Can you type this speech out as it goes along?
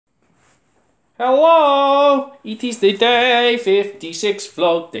Hello! It is the day 56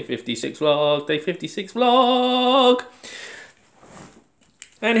 vlog, day 56 vlog, day 56 vlog.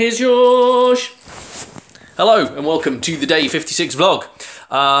 And here's Josh. Hello and welcome to the day 56 vlog.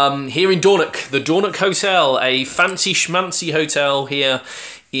 Here in Dornoch, the Dornoch Hotel, a fancy schmancy hotel here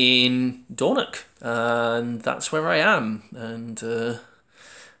in Dornoch. And that's where I am. And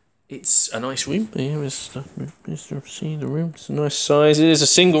it's a nice room. Here is see the room. It's a nice size. It is a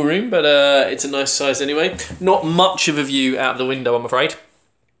single room, but it's a nice size anyway. Not much of a view out of the window, I'm afraid.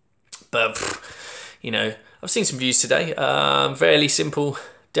 But you know, I've seen some views today. Fairly simple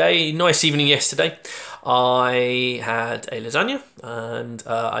day. Nice evening yesterday. I had a lasagna and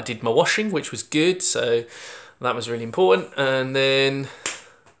I did my washing, which was good. So that was really important. And then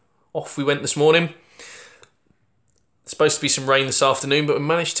off we went this morning. Supposed to be some rain this afternoon, but we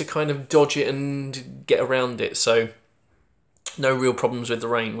managed to kind of dodge it and get around it, so no real problems with the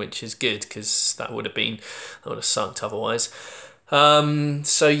rain, which is good because that would have sucked otherwise.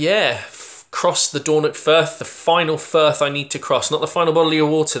 So yeah, cross the Dornoch Firth, the final Firth I need to cross. Not the final body of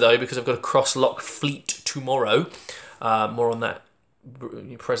water though, because I've got to cross Loch Fleet tomorrow. More on that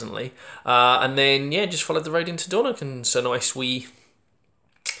presently. And then yeah, just followed the road into Dornoch, and it's a nice wee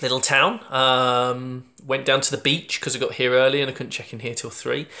little town. Went down to the beach because I got here early and I couldn't check in here till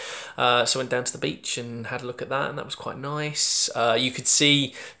 3. So I went down to the beach and had a look at that, and that was quite nice. You could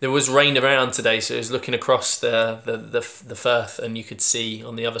see there was rain around today, so I was looking across the Firth, and you could see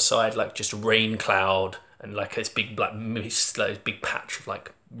on the other side like just a rain cloud and like this big black mist, like this big patch of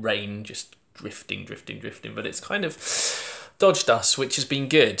like rain just drifting. But it's kind of dodged us, which has been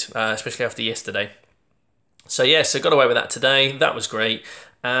good, especially after yesterday. So yeah, so got away with that today. That was great.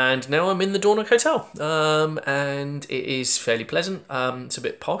 And now I'm in the Dornoch Hotel, and it is fairly pleasant. It's a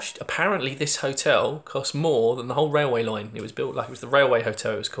bit posh. Apparently this hotel costs more than the whole railway line. It was built like it was the railway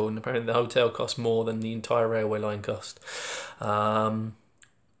hotel it was called, and apparently the hotel cost more than the entire railway line cost.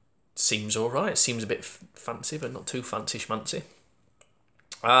 Seems alright. Seems a bit fancy, but not too fancy schmancy.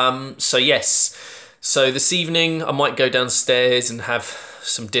 So yes, so this evening I might go downstairs and have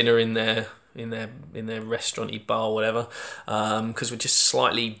some dinner in their restaurant-y bar or whatever, because we're just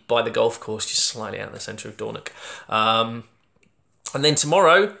slightly by the golf course, just slightly out of the centre of Dornoch. And then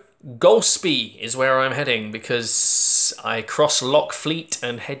tomorrow, Golspie is where I'm heading, because I cross Loch Fleet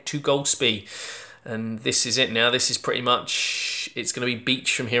and head to Golspie. And this is it now. This is pretty much, it's going to be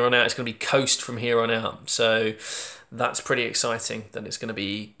beach from here on out. It's going to be coast from here on out. So that's pretty exciting that it's going to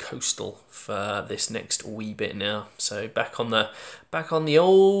be coastal for this next wee bit now. So back on the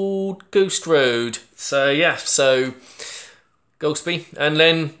old Ghost Road. So yeah, so Golspie, and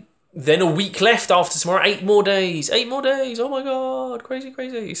then a week left after tomorrow. 8 more days. 8 more days. Oh my god,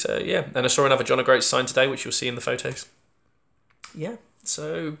 crazy. So yeah, and I saw another John O'Groats sign today, which you'll see in the photos. Yeah,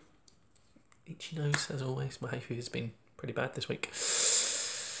 so itchy nose as always. My hay fever's been pretty bad this week,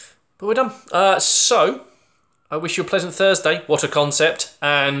 but we're done. So I wish you a pleasant Thursday. What a concept.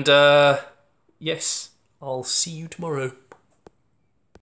 And yes, I'll see you tomorrow.